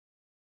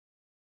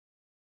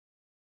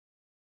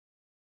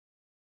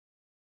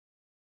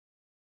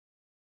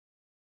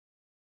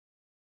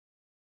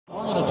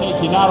We're going to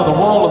take you now to the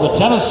world of the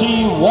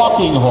Tennessee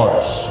Walking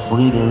Horse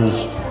Breeders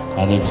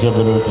and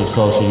Exhibitors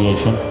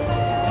Association.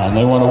 And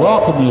they want to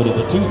welcome you to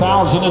the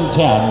 2010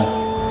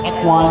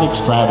 Equine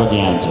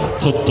Extravaganza.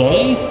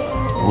 Today,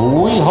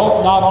 we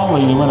hope not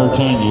only to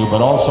entertain you,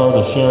 but also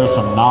to share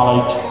some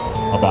knowledge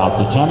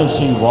about the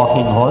Tennessee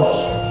walking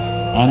horse.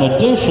 And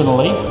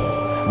additionally,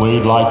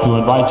 we'd like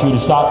to invite you to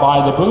stop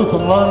by the booth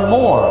and learn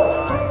more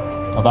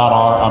about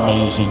our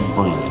amazing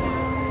breed.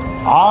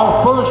 Our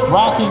first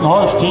racking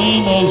horse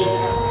team is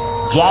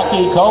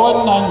Jackie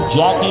Cohen and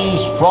Jackie's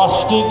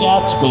Frosty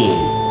Gatsby.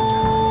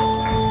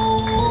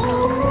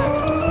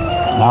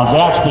 Now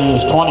Gatsby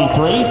is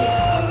 23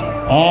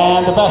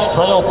 and the best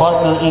trail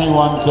partner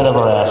anyone could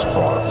ever ask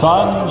for.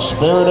 Fun,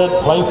 spirited,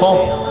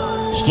 playful,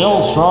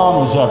 still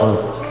strong as ever.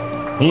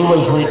 He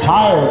was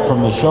retired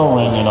from the show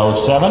ring in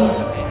 '07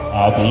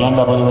 at the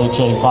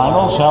NWHA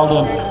finals held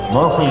in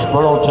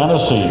Murfreesboro,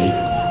 Tennessee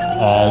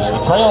as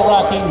the trail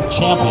racking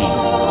champion,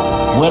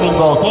 winning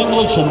both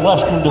English and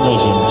Western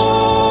divisions.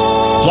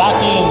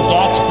 Jackie and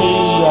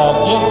Gatsby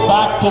give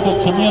back to the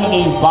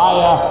community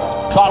via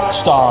Track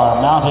Star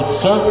Mounted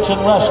Search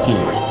and Rescue,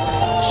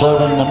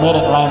 serving the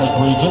Mid-Atlantic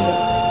region.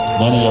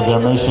 Many of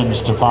their missions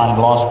to find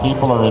lost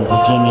people are in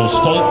Virginia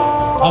state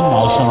and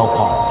national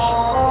parks.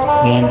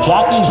 In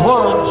Jackie's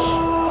words,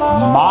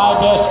 my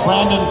best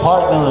friend and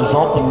partner has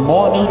opened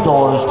more new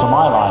doors to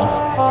my life,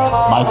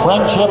 my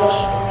friendships,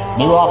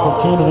 new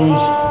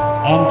opportunities,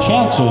 and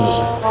chances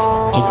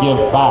to give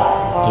back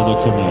to the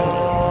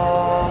community.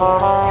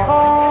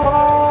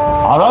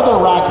 Our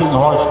other racking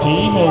horse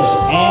team is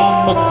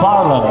Ann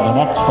McFarland in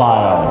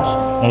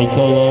X-Files,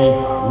 aka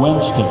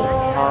Winston.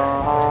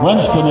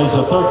 Winston is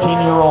a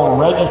 13-year-old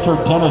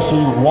registered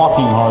Tennessee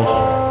walking horse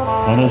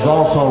and is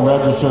also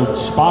registered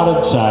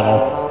spotted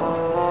saddle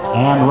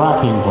and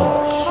racking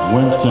horse.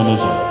 Winston is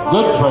a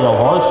good trail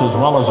horse as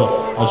well as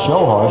a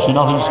show horse. You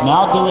know, he's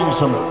now doing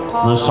some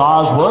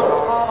dressage work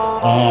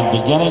and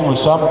beginning with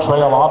some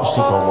trail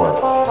obstacle work.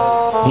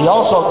 He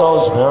also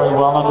goes very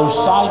well under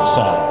side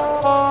saddle.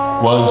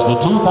 Was the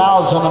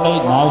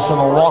 2008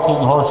 National Walking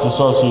Horse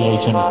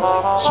Association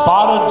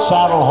Spotted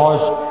Saddle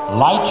Horse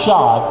Light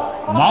Shod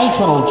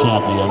National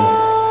Champion,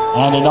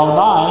 and in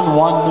 '09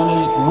 won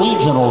many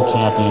regional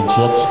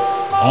championships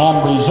and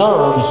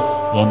reserves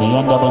in the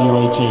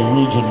NWHA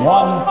Region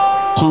 1,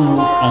 2,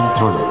 and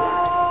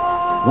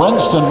 3.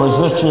 Winston was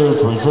this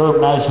year's Reserve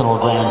National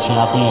Grand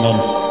Champion in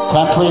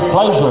Country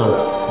Pleasure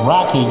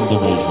Racking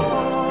Division.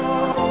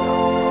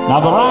 Now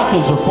the rack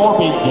is a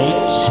 4-beat gait,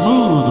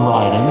 smooth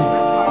riding.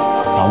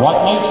 Now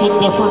what makes it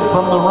different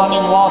from the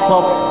running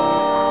walk-up?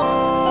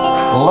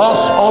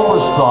 Less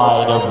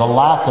overstride of the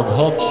lack of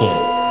head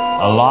shape.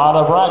 A lot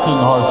of racking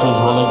horses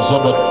will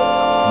exhibit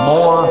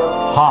more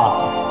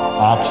hock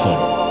action.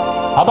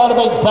 How about a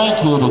big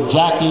thank you to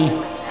Jackie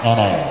and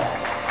Ann.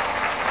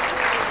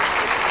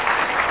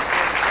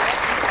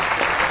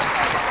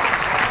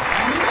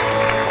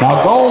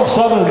 Now Gold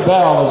Southern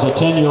Belle is a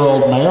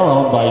 10-year-old mare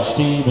owned by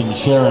Steve and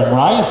Sharon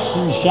Rice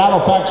in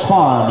Shadowfax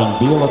Farm in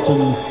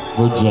Bealeton,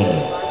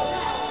 Virginia.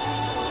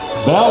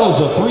 Belle is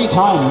a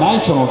 3-time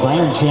National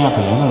Grand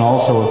Champion and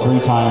also a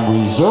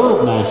 3-time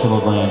Reserve National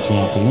Grand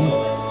Champion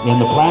in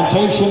the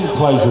Plantation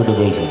Pleasure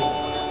Division.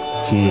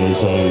 She is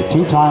a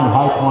 2-time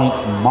High Point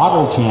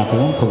Model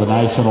Champion for the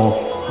National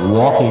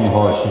Walking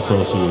Horse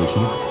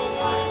Association.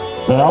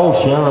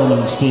 Belle, Sharon,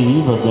 and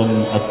Steve have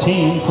been a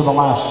team for the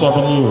last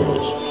 7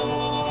 years.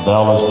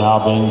 Belle is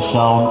now being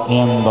shown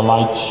in the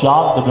Light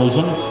Shod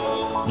Division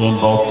in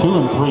both 2-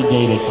 and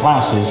 3-gated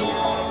classes.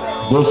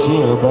 This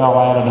year, Belle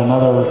added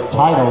another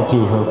title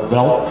to her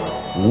belt,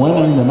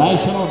 winning the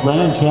National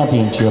Grand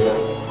Championship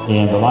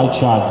in the Light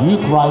Shod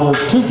Youth Rider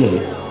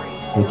 2-gate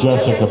with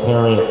Jessica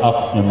Perry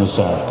up in the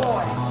saddle.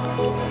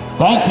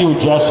 Thank you,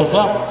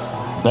 Jessica.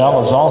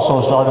 Belle has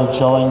also started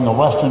showing the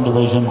Western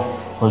Division,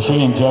 where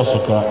she and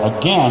Jessica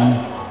again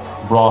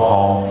brought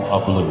home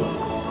a blue.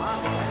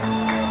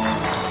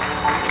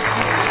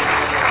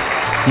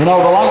 You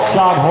know, the Light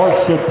Shod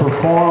horse should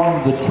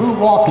perform the true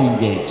walking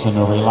gaits in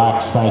a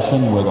relaxed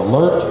fashion with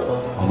alert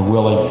and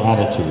willing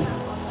attitude.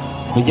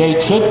 The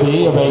gait should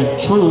be of a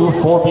true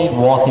 4-beat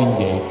walking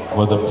gait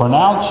with a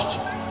pronounced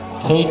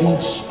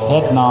cadence,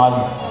 head nod,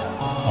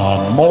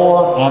 and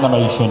more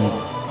animation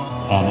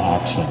and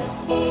action.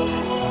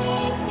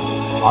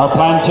 Our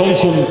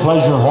Plantation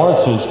Pleasure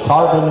horse is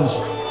Carbon's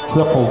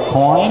Triple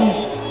Coin,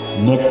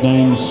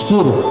 nicknamed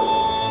Scooter.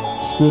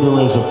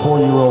 Scooter is a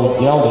 4-year-old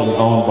gelding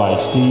owned by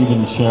Steve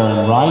and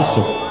Sharon Rice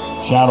of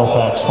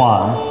Shadowfax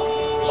Farm.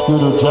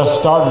 Scooter just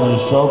started his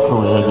show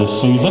career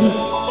this season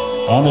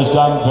and has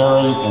done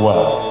very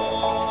well.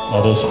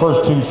 At his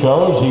first 2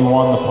 shows, he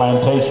won the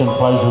Plantation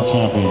Pleasure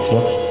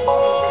Championships.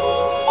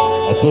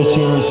 At this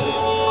year's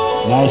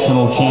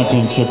National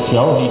Championship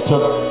show, he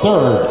took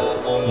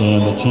 3rd in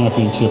the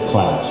championship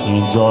class. He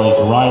enjoys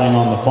riding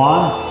on the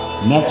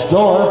farm next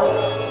door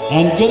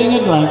and getting a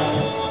drink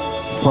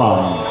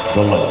from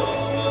the lake.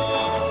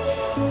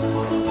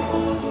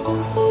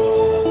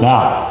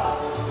 Now,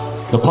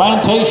 The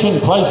Plantation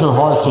Pleasure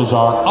Horse is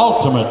our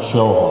ultimate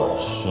show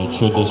horse. It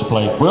should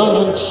display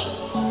brilliance,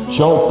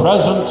 show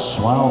presence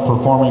while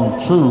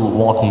performing true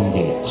walking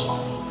gaits.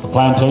 The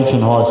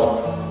Plantation horse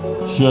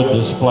should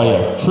display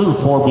a true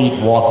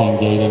 4-beat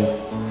walking gait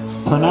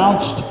and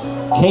pronounced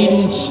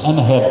cadence and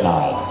head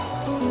nod.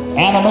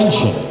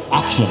 Animation,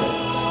 action.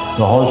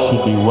 The horse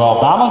should be well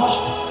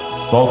balanced,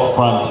 both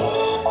front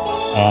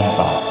and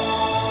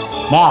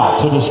back.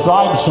 Now, to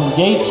describe some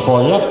gaits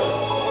for you,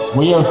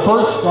 we are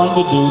first going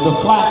to do the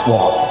flat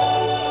walk.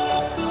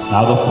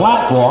 Now, the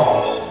flat walk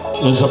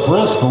is a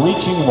brisk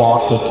reaching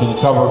walk that can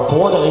cover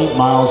 4 to 8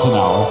 miles an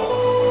hour.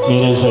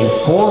 It is a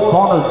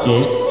 4-cornered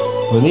gait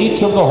with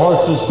each of the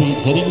horse's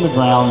feet hitting the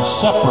ground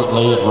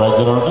separately at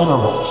regular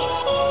intervals.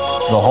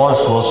 The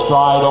horse will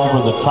stride over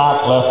the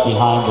track left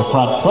behind the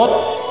front foot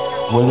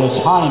with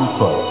its hind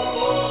foot.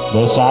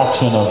 This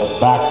action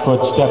of back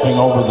foot stepping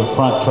over the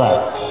front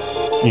track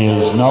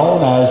is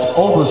known as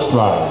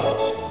overstride.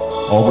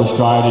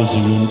 Overstride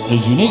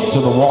is unique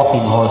to the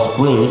walking horse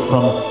breed.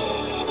 From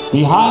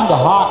behind, the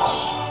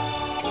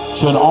hocks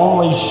should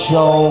only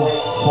show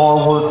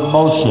forward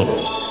motion.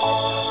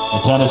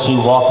 The Tennessee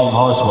walking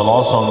horse will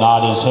also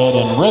nod his head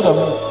in rhythm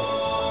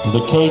to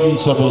the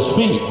cadence of his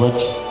feet,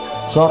 which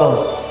sort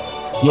of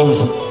gives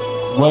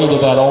way to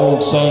that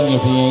old saying,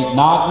 if he ain't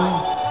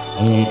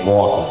nodding, he ain't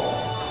walking.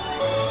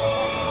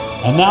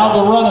 And now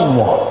the running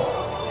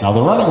walk. Now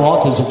the running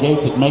walk is a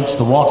gait that makes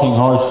the walking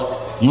horse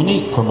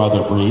unique from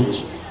other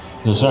breeds.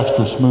 This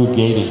extra smooth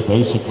gait is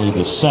basically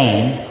the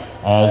same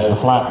as the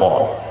flat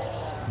walk,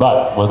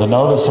 but with a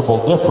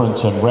noticeable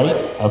difference in rate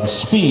of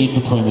speed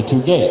between the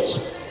two gaits.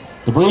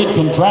 The breed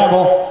can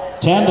travel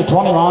 10 to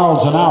 20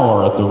 miles an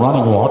hour at the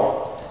running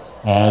walk.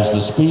 As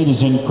the speed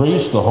is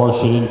increased, the horse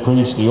should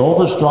increase the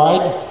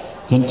overstride,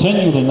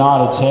 continue to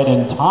nod its head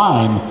in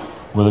time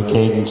with a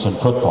cadence and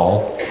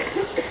footfall.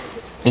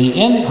 The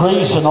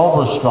increase in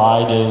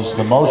overstride is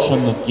the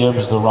motion that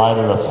gives the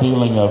rider a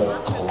feeling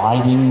of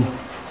gliding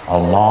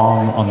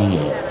along on the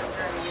air.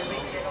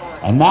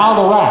 And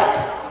now the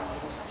rack.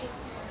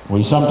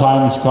 We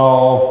sometimes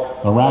call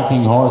the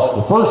racking horse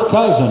the first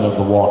cousin of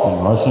the walking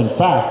horse. In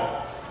fact,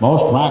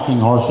 most racking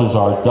horses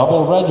are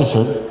double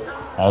registered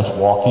as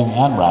walking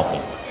and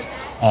racking.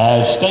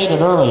 As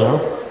stated earlier,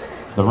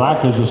 the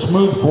rack is a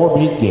smooth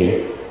 4-beat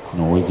gait.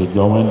 We could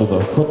go into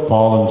the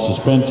football and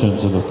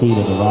suspensions of the feet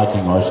of the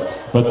racking horse,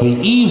 but the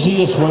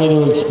easiest way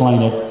to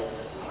explain it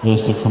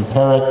is to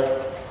compare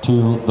it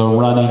to the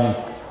running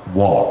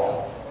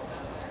walk.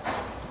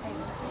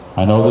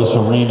 I know this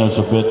arena is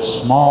a bit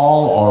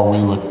small, or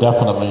we would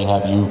definitely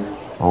have you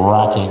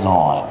racking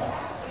on,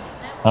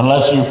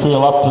 unless you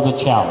feel up to the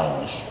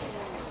challenge.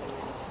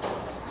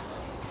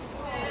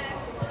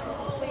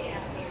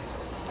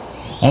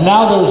 And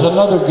now there's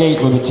another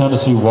gait with the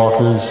Tennessee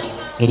walkers.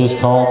 It is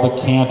called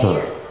the canter.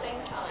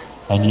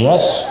 And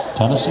yes,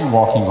 Tennessee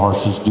walking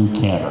horses do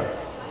canter.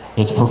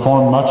 It's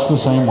performed much the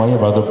same way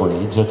of other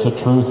breeds. It's a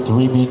true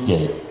 3-beat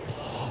gait.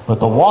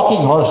 But the walking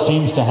horse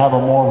seems to have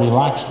a more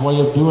relaxed way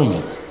of doing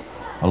it.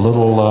 A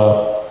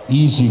little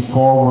easy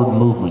forward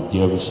movement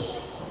gives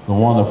the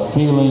one a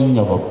feeling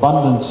of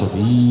abundance of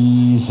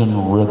ease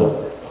and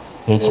rhythm.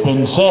 It's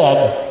been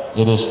said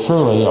it is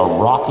truly a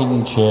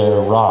rocking chair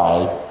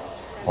ride,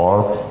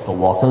 or the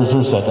walkers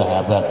are said to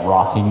have that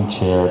rocking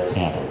chair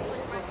canter.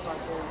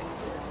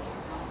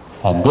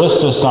 And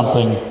this is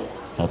something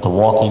that the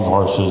walking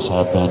horses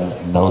have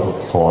been noted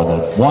for,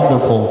 that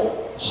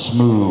wonderful,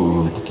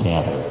 smooth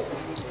canter.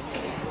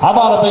 How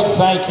about a big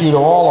thank you to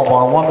all of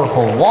our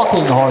wonderful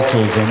walking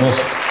horses in this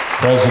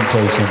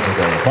presentation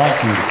today.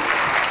 Thank you,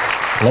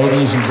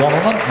 ladies and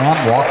gentlemen,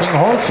 and walking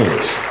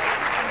horses.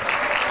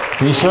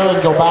 Be sure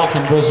and go back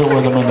and visit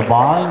with them in the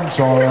barns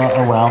or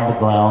around the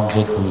grounds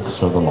at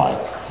booths of the like.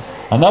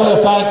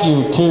 Another thank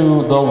you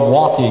to the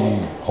walking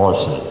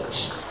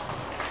horses.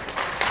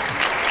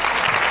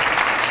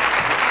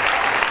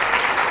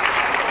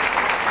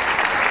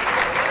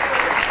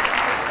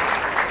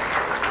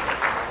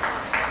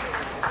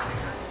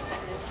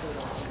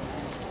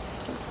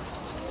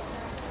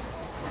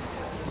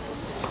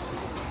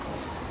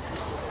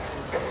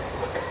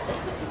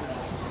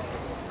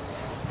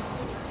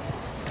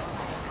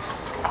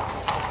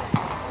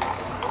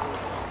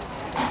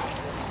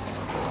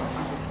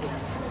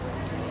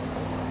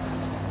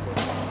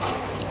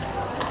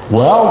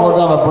 Well, we're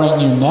going to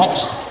bring you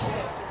next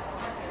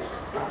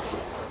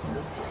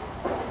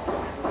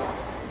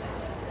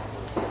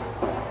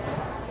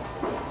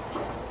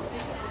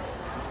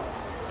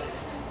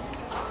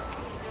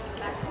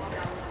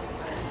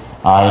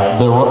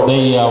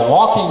the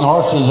walking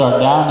horses are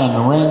down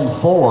in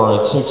ring 4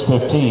 at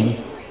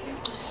 6:15,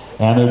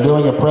 and they're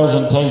doing a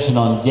presentation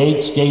on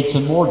gaits, gaits,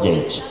 and more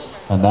gaits,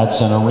 and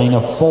that's in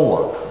arena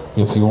 4.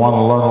 If you want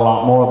to learn a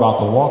lot more about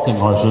the walking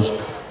horses,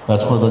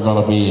 that's where they're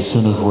going to be as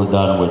soon as we're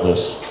done with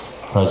this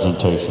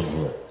presentation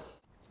here.